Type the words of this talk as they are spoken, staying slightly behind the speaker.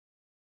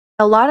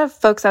A lot of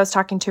folks I was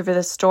talking to for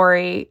this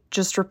story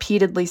just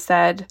repeatedly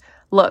said,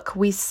 look,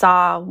 we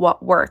saw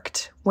what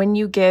worked. When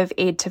you give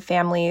aid to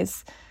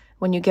families,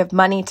 when you give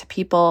money to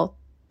people,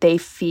 they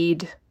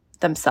feed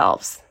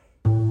themselves.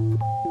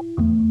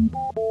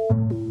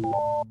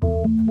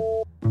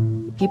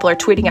 People are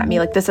tweeting at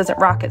me like, this isn't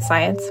rocket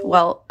science.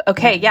 Well,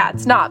 okay, yeah,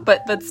 it's not,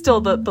 but that's still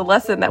the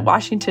lesson that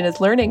Washington is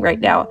learning right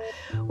now.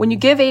 When you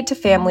give aid to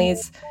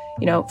families,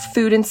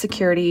 food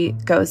insecurity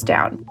goes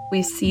down.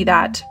 We see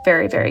that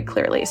very, very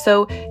clearly.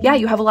 So yeah,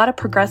 you have a lot of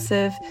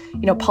progressive,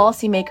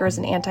 policymakers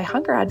and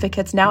anti-hunger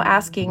advocates now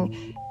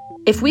asking,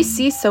 if we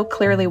see so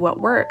clearly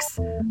what works,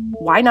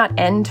 why not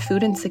end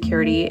food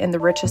insecurity in the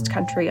richest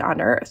country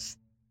on earth?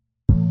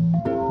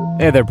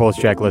 Hey there, Pulse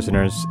Check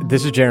listeners.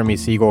 This is Jeremy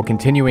Siegel,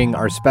 continuing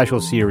our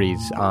special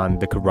series on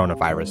the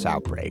coronavirus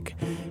outbreak.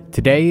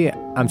 Today,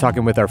 I'm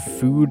talking with our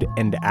food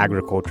and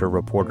agriculture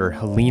reporter,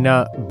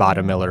 Helena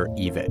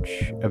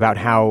Bottemiller-Evich, about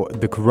how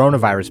the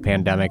coronavirus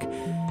pandemic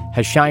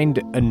has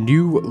shined a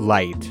new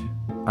light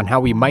on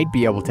how we might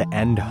be able to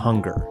end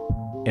hunger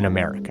in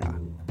America.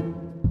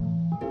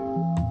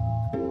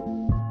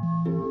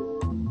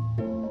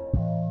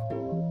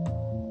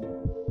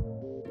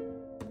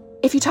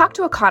 If you talk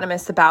to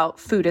economists about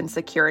food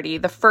insecurity,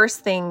 the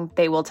first thing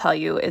they will tell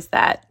you is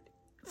that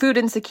food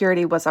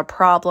insecurity was a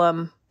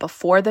problem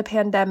before the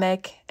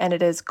pandemic, and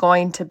it is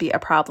going to be a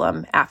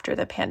problem after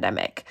the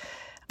pandemic.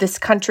 This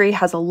country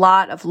has a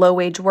lot of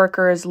low-wage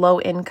workers,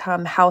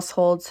 low-income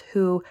households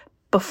who,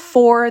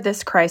 before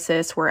this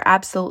crisis, were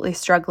absolutely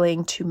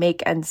struggling to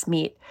make ends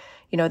meet.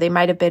 They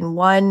might have been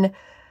one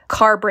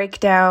car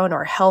breakdown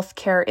or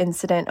healthcare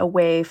incident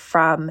away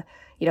from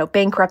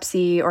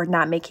bankruptcy or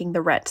not making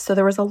the rent. So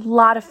there was a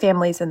lot of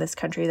families in this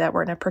country that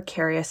were in a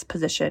precarious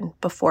position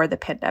before the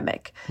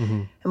pandemic.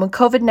 Mm-hmm. And when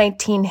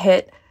COVID-19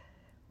 hit,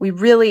 we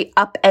really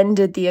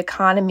upended the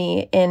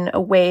economy in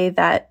a way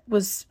that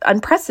was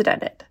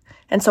unprecedented.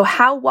 And so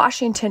how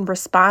Washington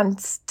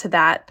responds to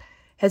that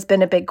has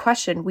been a big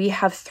question. We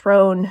have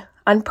thrown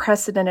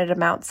unprecedented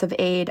amounts of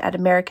aid at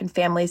American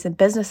families and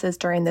businesses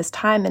during this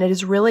time, and it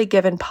has really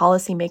given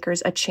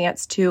policymakers a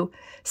chance to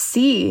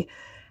see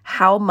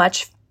how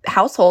much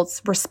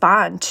households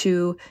respond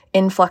to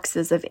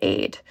influxes of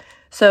aid.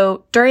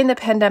 So during the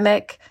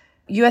pandemic,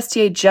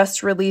 USDA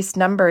just released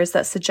numbers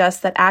that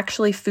suggest that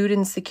actually food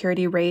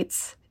insecurity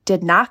rates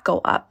did not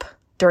go up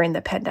during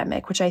the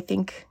pandemic, which I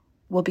think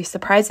will be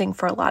surprising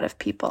for a lot of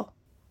people.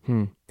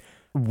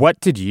 What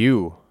did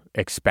you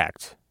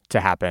expect to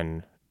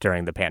happen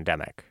during the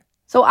pandemic?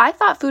 So I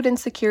thought food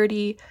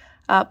insecurity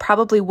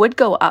probably would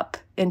go up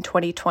in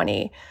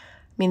 2020. I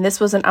mean,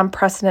 this was an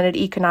unprecedented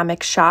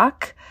economic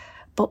shock.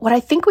 But what I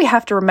think we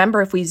have to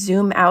remember if we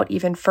zoom out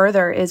even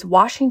further is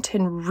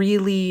Washington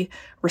really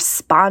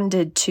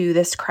responded to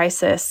this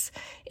crisis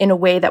in a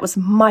way that was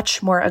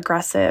much more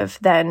aggressive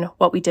than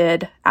what we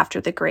did after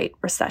the Great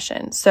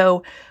Recession.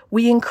 So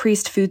we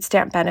increased food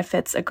stamp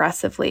benefits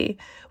aggressively.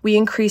 We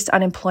increased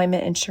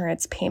unemployment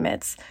insurance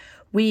payments.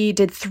 We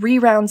did 3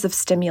 rounds of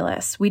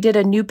stimulus. We did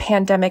a new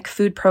pandemic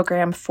food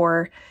program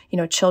for,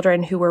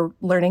 children who were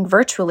learning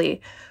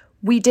virtually.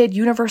 We did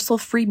universal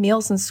free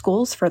meals in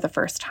schools for the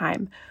first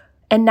time.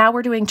 And now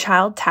we're doing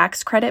child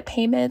tax credit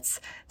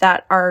payments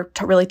that are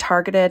really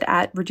targeted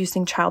at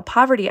reducing child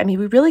poverty. I mean,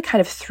 we really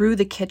kind of threw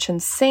the kitchen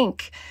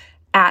sink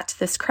at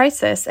this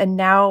crisis. And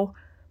now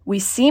we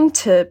seem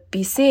to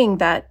be seeing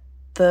that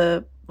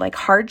the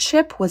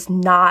hardship was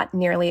not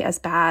nearly as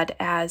bad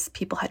as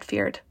people had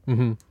feared.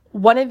 Mm-hmm.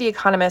 One of the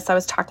economists I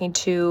was talking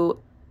to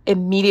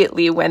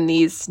immediately when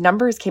these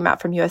numbers came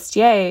out from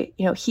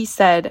USDA, he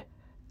said,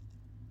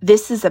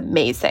 this is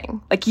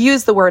amazing.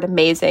 Use the word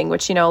amazing,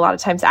 which, a lot of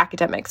times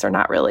academics are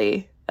not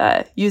really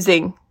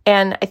using.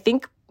 And I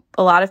think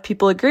a lot of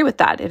people agree with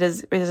that. It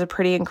is a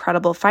pretty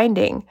incredible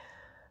finding.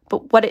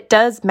 But what it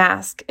does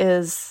mask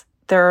is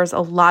there's a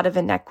lot of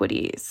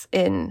inequities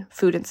in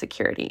food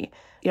insecurity.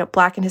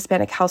 Black and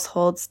Hispanic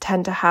households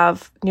tend to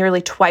have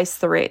nearly twice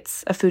the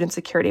rates of food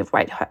insecurity of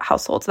white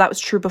households. That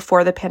was true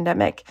before the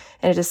pandemic,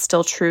 and it is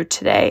still true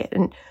today.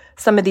 And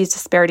some of these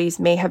disparities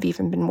may have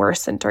even been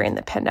worsened during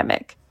the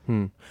pandemic.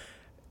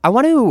 I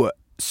want to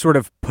sort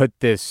of put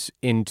this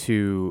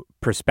into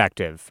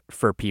perspective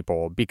for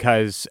people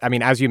because,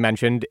 as you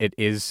mentioned, it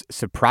is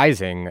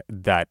surprising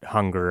that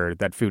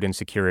food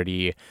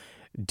insecurity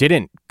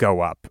didn't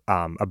go up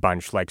a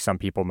bunch like some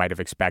people might have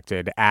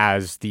expected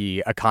as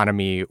the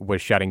economy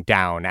was shutting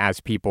down, as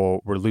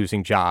people were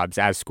losing jobs,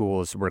 as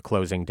schools were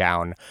closing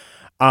down.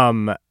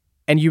 And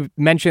you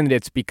mentioned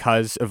it's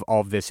because of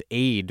all of this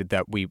aid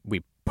that we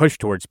push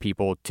towards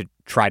people to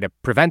try to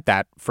prevent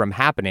that from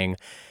happening.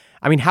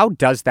 How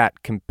does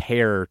that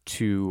compare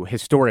to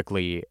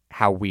historically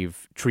how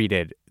we've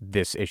treated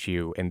this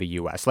issue in the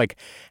U.S.?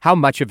 How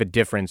much of a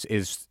difference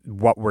is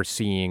what we're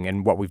seeing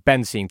and what we've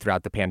been seeing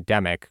throughout the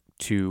pandemic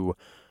to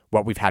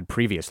what we've had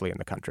previously in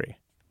the country?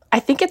 I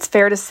think it's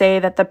fair to say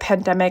that the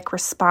pandemic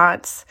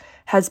response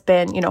has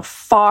been,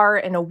 far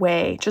and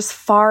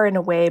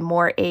away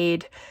more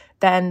aid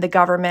than the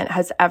government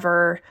has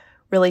ever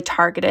really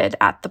targeted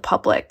at the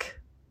public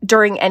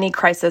during any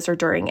crisis or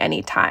during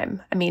any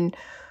time. I mean,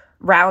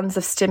 rounds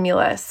of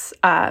stimulus,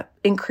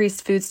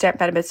 increased food stamp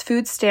benefits,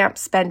 food stamp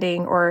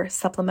spending or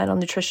Supplemental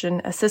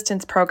Nutrition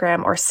Assistance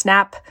Program or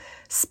SNAP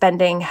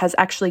spending has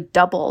actually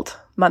doubled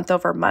month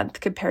over month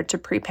compared to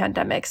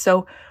pre-pandemic.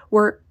 So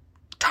we're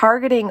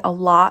targeting a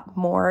lot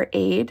more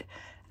aid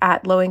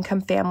at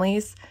low-income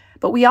families.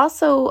 But we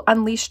also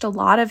unleashed a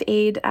lot of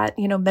aid at,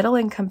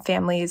 middle-income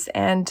families,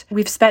 and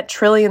we've spent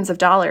trillions of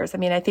dollars. I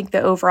mean, I think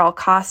the overall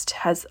cost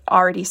has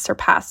already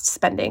surpassed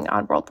spending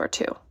on World War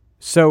II.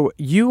 So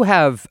you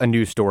have a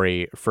news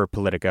story for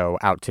Politico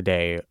out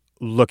today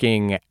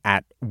looking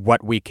at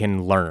what we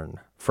can learn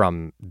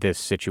from this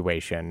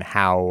situation,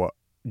 how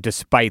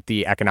despite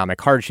the economic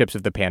hardships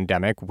of the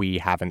pandemic, we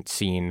haven't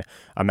seen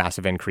a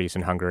massive increase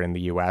in hunger in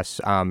the U.S.,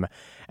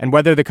 and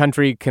whether the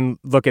country can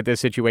look at this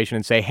situation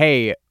and say,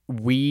 hey,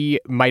 we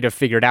might have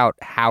figured out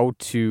how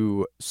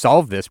to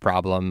solve this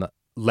problem.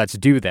 Let's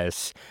do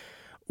this.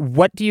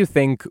 What do you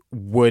think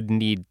would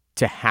need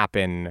to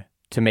happen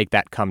to make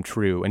that come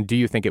true? And do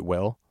you think it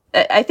will?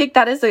 I think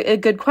that is a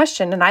good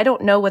question. And I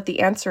don't know what the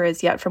answer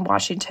is yet from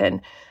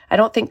Washington. I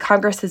don't think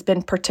Congress has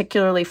been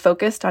particularly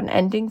focused on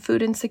ending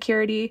food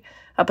insecurity,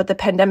 but the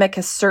pandemic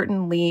has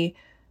certainly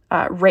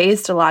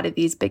raised a lot of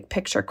these big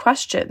picture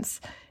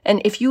questions.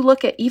 And if you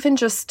look at even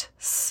just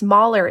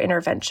smaller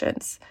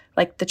interventions,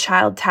 like the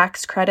child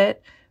tax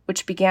credit,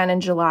 which began in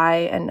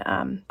July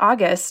and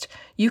August,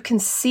 you can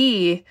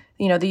see,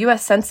 the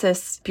U.S.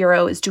 Census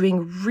Bureau is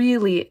doing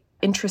really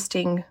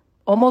interesting,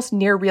 almost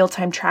near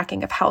real-time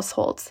tracking of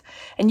households.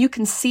 And you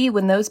can see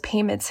when those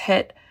payments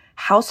hit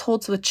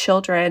households with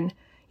children,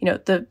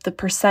 the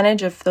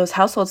percentage of those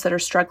households that are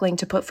struggling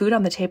to put food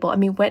on the table,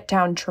 went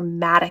down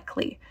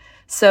dramatically.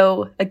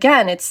 So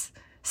again, it's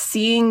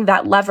seeing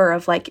that lever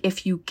of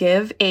if you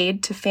give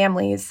aid to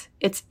families,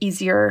 it's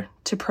easier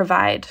to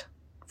provide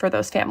for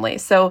those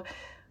families. So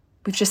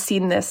we've just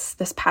seen this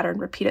pattern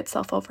repeat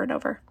itself over and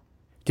over.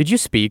 Did you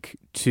speak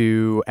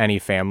to any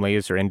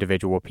families or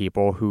individual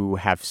people who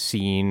have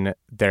seen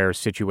their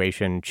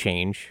situation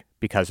change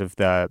because of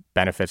the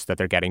benefits that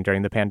they're getting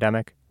during the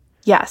pandemic?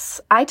 Yes.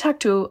 I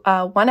talked to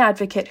one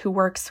advocate who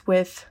works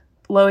with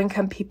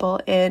low-income people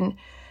in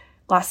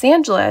Los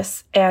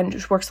Angeles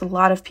and works with a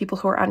lot of people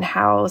who are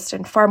unhoused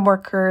and farm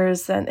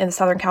workers and in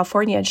Southern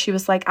California. And she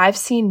was like, I've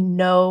seen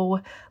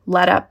no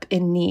let up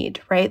in need,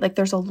 right?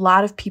 There's a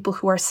lot of people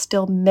who are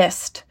still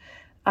missed.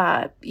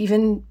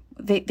 Even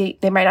they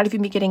might not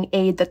even be getting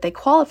aid that they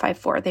qualify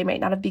for. They might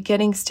not be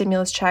getting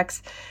stimulus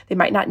checks. They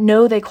might not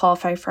know they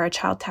qualify for a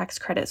child tax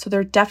credit. So there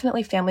are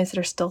definitely families that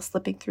are still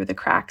slipping through the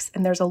cracks,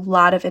 and there's a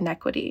lot of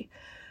inequity.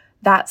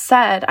 That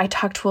said, I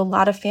talked to a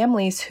lot of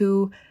families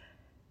who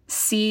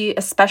see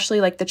especially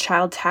the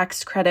child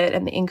tax credit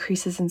and the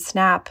increases in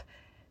SNAP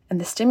and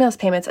the stimulus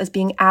payments as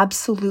being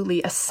absolutely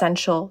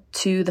essential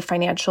to the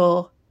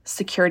financial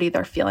security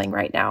they're feeling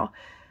right now.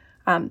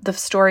 The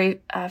story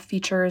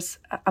features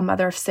a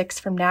mother of 6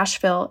 from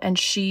Nashville, and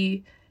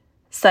she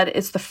said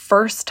it's the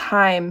first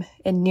time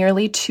in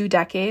nearly 2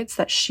 decades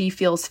that she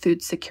feels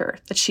food secure,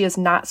 that she is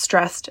not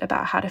stressed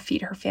about how to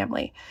feed her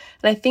family.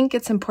 And I think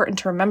it's important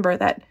to remember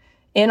that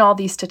in all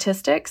these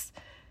statistics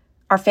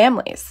are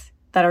families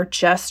that are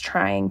just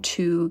trying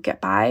to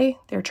get by.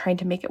 They're trying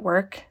to make it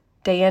work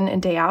day in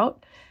and day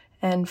out.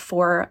 And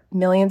for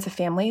millions of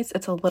families,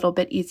 it's a little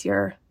bit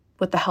easier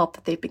with the help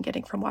that they've been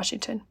getting from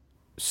Washington.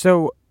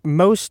 So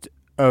most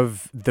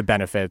of the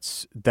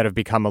benefits that have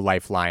become a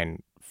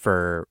lifeline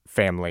for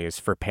families,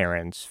 for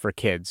parents, for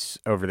kids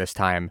over this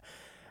time,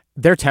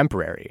 they're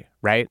temporary,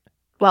 right?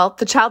 Well,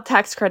 the child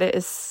tax credit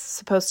is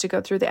supposed to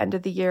go through the end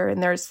of the year,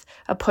 and there's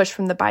a push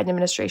from the Biden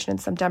administration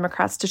and some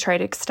Democrats to try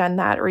to extend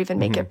that or even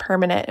make it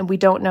permanent, and we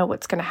don't know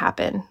what's going to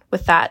happen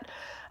with that.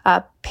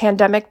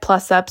 Pandemic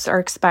plus-ups are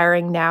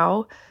expiring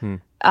now.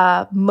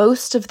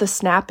 Most of the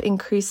SNAP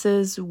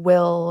increases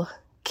will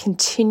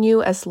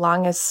continue as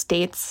long as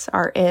states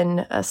are in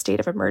a state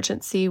of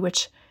emergency,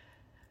 which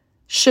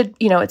should,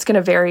 it's going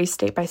to vary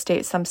state by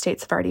state. Some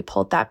states have already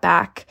pulled that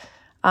back.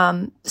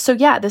 So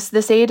yeah,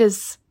 this aid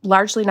is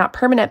largely not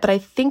permanent, but I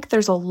think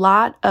there's a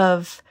lot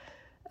of,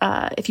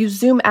 if you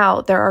zoom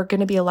out, there are going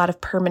to be a lot of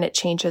permanent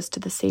changes to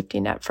the safety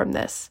net from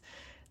this.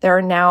 There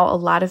are now a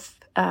lot of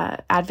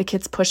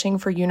advocates pushing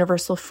for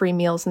universal free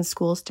meals in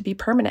schools to be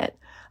permanent.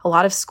 A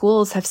lot of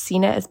schools have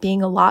seen it as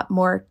being a lot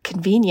more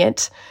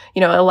convenient,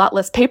 a lot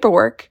less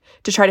paperwork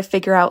to try to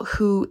figure out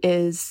who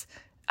is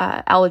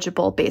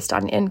eligible based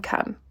on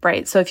income,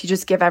 right? So if you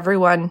just give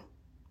everyone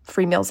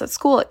free meals at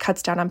school, it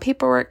cuts down on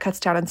paperwork, cuts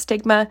down on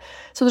stigma.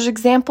 So there's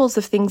examples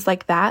of things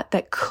like that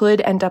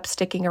could end up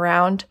sticking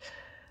around.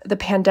 The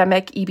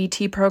pandemic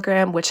EBT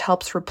program, which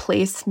helps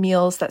replace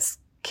meals that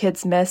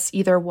kids miss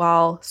either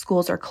while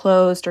schools are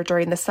closed or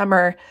during the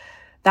summer,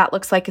 that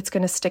looks like it's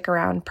going to stick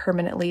around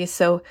permanently.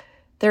 So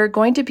there are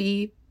going to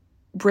be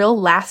real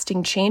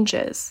lasting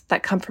changes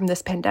that come from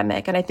this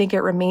pandemic. And I think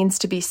it remains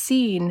to be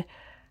seen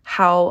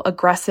how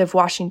aggressive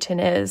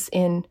Washington is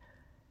in,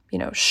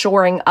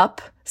 shoring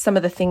up some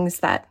of the things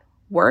that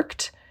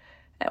worked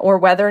or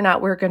whether or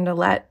not we're going to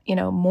let,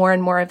 more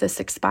and more of this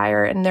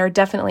expire. And there are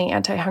definitely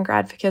anti-hunger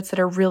advocates that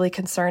are really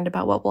concerned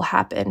about what will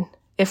happen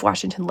if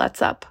Washington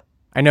lets up.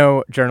 I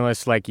know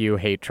journalists like you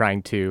hate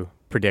trying to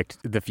predict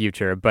the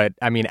future, but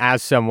I mean,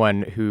 as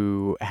someone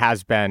who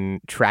has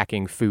been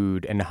tracking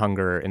food and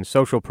hunger and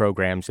social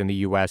programs in the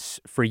U.S.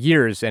 for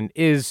years and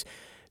is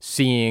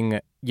seeing,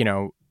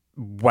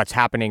 what's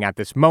happening at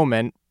this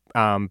moment,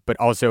 but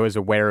also is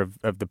aware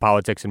of the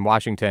politics in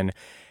Washington,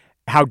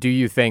 how do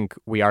you think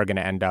we are going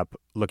to end up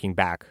looking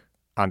back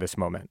on this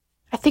moment?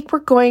 I think we're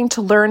going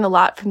to learn a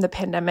lot from the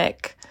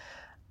pandemic.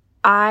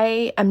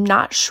 I am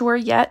not sure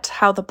yet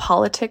how the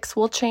politics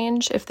will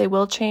change, if they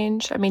will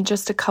change. I mean,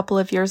 just a couple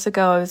of years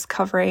ago, I was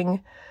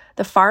covering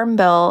the Farm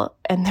Bill,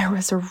 and there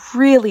was a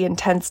really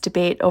intense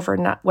debate over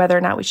whether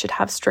or not we should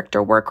have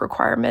stricter work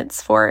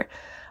requirements for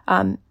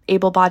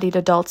able-bodied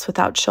adults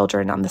without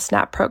children on the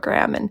SNAP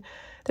program. And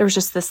there was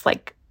just this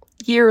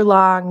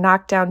year-long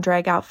knockdown,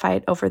 drag-out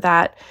fight over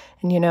that.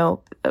 And,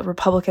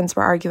 Republicans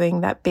were arguing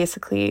that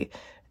basically,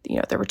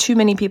 there were too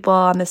many people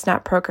on the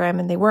SNAP program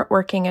and they weren't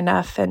working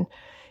enough. And,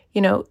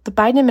 the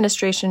Biden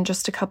administration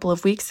just a couple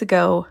of weeks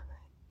ago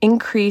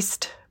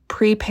increased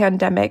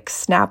pre-pandemic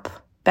SNAP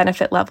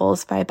benefit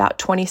levels by about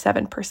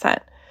 27%.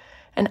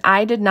 And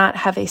I did not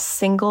have a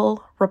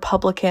single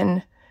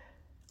Republican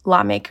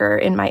lawmaker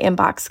in my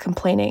inbox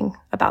complaining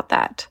about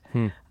that.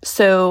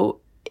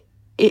 So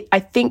I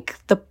think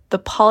the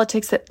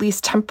politics, at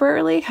least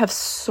temporarily, have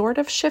sort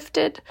of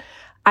shifted.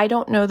 I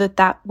don't know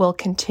that will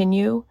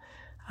continue,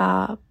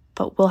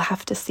 but we'll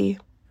have to see.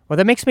 Well,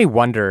 that makes me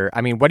wonder,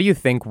 I mean, what do you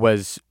think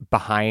was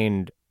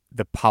behind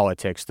the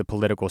politics, the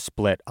political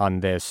split on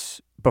this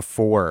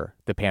before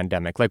the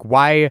pandemic?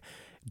 Why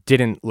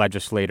didn't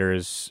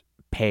legislators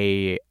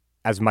pay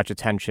as much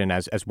attention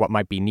as what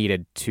might be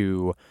needed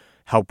to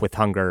help with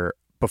hunger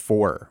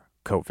before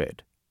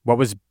COVID? What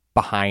was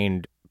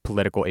behind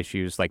political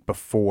issues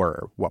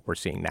before what we're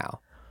seeing now?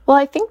 Well,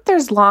 I think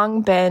there's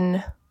long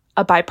been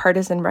a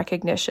bipartisan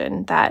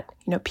recognition that,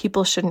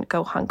 people shouldn't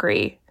go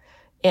hungry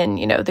in,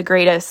 the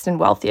greatest and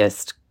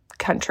wealthiest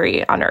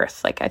country on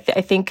earth. I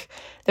think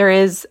there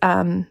is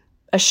a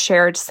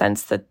shared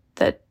sense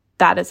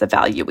that is a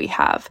value we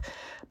have.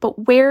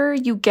 But where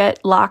you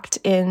get locked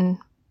in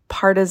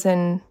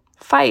partisan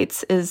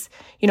fights is,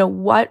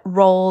 what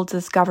role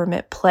does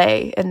government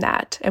play in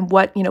that? And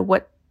what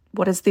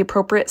is the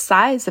appropriate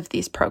size of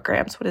these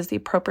programs? What is the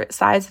appropriate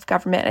size of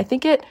government? And I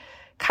think it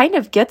kind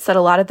of gets at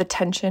a lot of the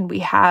tension we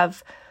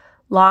have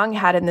long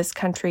had in this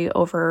country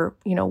over,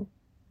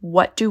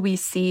 what do we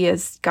see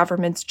as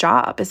government's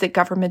job? Is it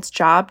government's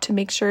job to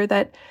make sure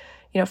that,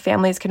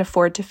 families can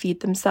afford to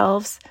feed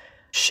themselves?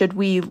 Should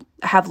we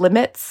have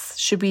limits?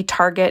 Should we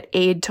target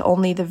aid to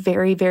only the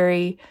very,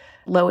 very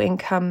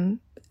low-income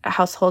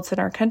households in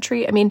our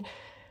country? I mean,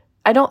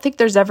 I don't think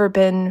there's ever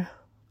been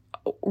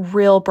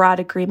real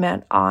broad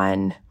agreement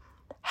on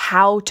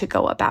how to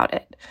go about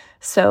it.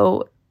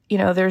 So,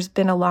 there's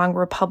been a long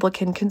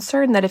Republican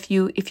concern that if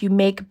you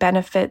make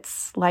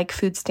benefits like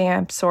food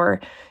stamps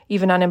or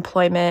even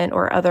unemployment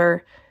or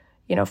other,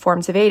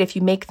 forms of aid, if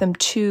you make them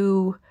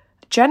too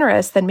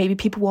generous, then maybe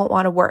people won't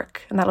want to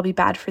work, and that'll be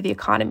bad for the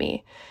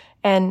economy.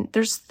 And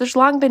there's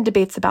long been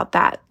debates about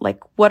that.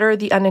 What are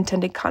the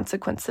unintended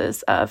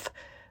consequences of,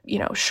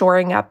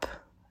 shoring up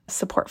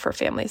support for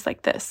families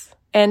like this?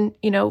 And,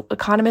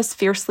 economists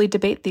fiercely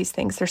debate these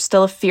things. There's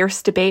still a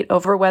fierce debate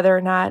over whether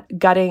or not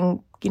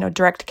gutting,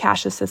 direct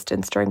cash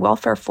assistance during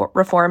welfare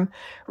reform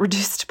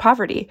reduced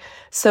poverty.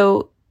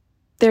 So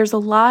there's a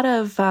lot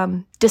of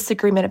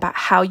disagreement about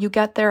how you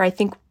get there. I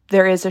think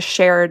there is a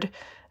shared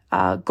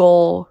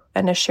goal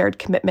and a shared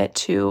commitment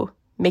to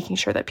making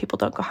sure that people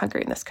don't go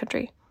hungry in this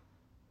country.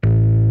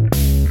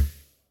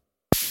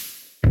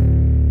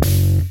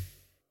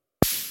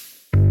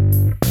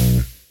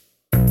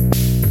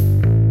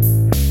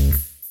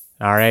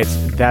 All right,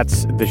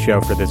 that's the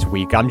show for this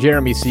week. I'm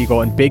Jeremy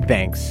Siegel, and big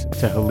thanks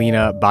to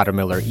Helena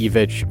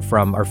Bottomiller-Evich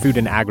from our Food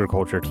and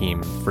Agriculture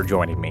team for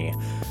joining me.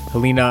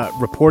 Helena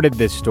reported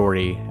this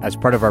story as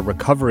part of our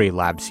Recovery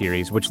Lab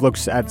series, which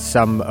looks at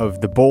some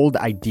of the bold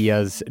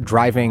ideas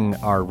driving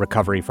our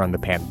recovery from the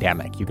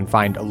pandemic. You can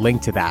find a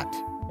link to that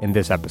in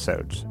this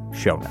episode's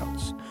show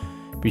notes.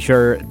 Be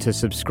sure to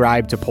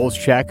subscribe to Pulse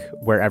Check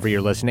wherever you're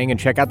listening, and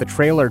check out the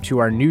trailer to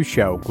our new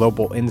show,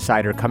 Global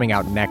Insider, coming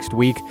out next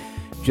week.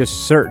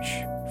 Just search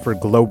for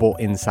Global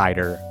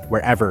Insider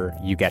wherever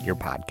you get your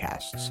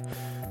podcasts.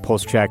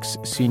 Pulse Check's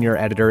senior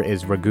editor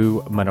is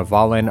Raghu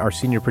Manavalan. Our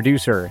senior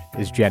producer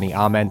is Jenny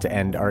Ament,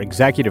 and our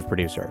executive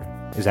producer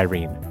is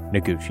Irene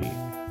Noguchi.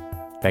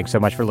 Thanks so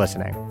much for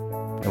listening,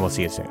 and we'll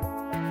see you soon.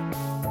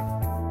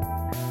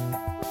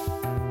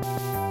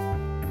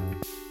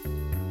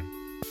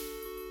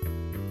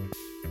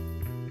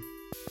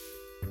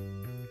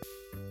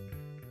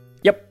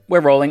 Yep, we're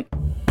rolling.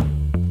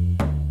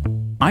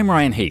 I'm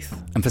Ryan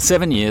Heath, and for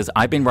 7 years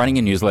I've been writing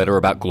a newsletter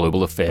about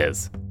global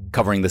affairs,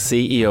 covering the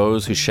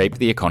CEOs who shape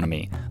the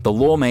economy, the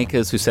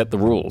lawmakers who set the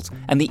rules,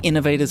 and the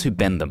innovators who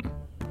bend them.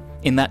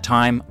 In that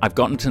time, I've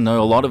gotten to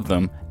know a lot of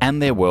them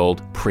and their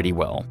world pretty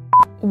well.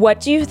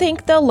 What do you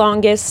think the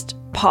longest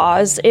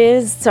pause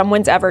is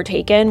someone's ever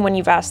taken when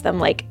you've asked them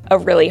like a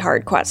really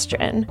hard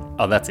question?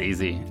 Oh, that's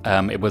easy.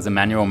 It was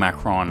Emmanuel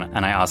Macron,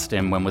 and I asked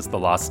him when was the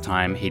last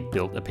time he'd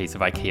built a piece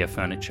of IKEA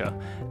furniture,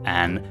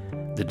 and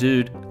the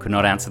dude could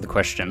not answer the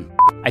question.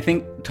 I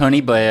think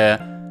Tony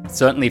Blair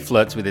certainly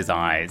flirts with his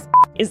eyes.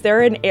 Is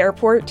there an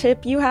airport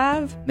tip you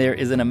have? There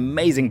is an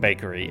amazing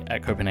bakery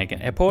at Copenhagen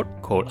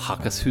Airport called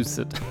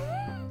Hakkershuset.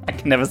 I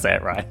can never say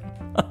it right.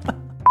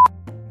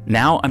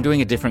 Now I'm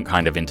doing a different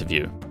kind of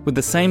interview, with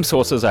the same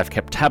sources I've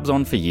kept tabs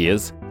on for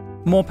years,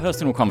 more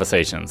personal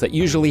conversations that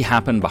usually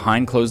happen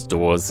behind closed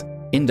doors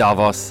in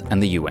Davos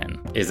and the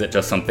UN. Is it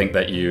just something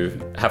that you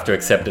have to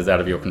accept is out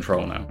of your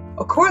control now?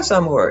 Of course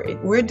I'm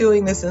worried. We're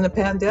doing this in a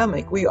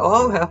pandemic. We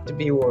all have to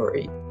be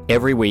worried.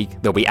 Every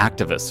week, there'll be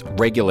activists,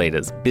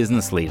 regulators,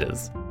 business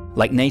leaders,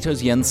 like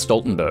NATO's Jens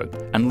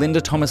Stoltenberg and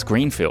Linda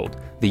Thomas-Greenfield,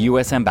 the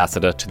US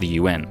ambassador to the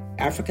UN.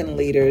 African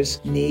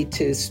leaders need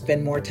to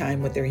spend more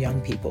time with their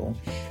young people,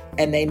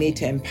 and they need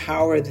to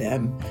empower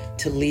them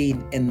to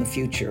lead in the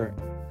future.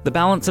 The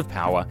balance of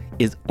power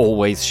is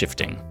always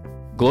shifting.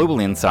 Global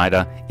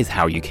Insider is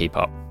how you keep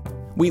up.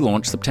 We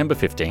launch September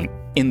 15th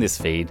in this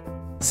feed.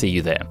 See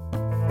you there.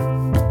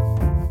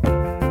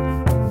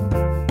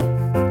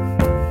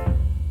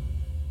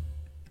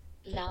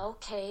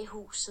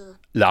 Lagkagehuset.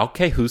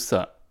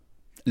 Lagkagehuset.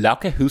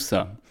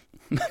 Lagkagehuset.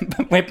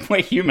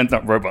 We're humans,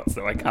 not robots,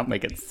 so I can't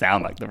make it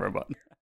sound like the robot.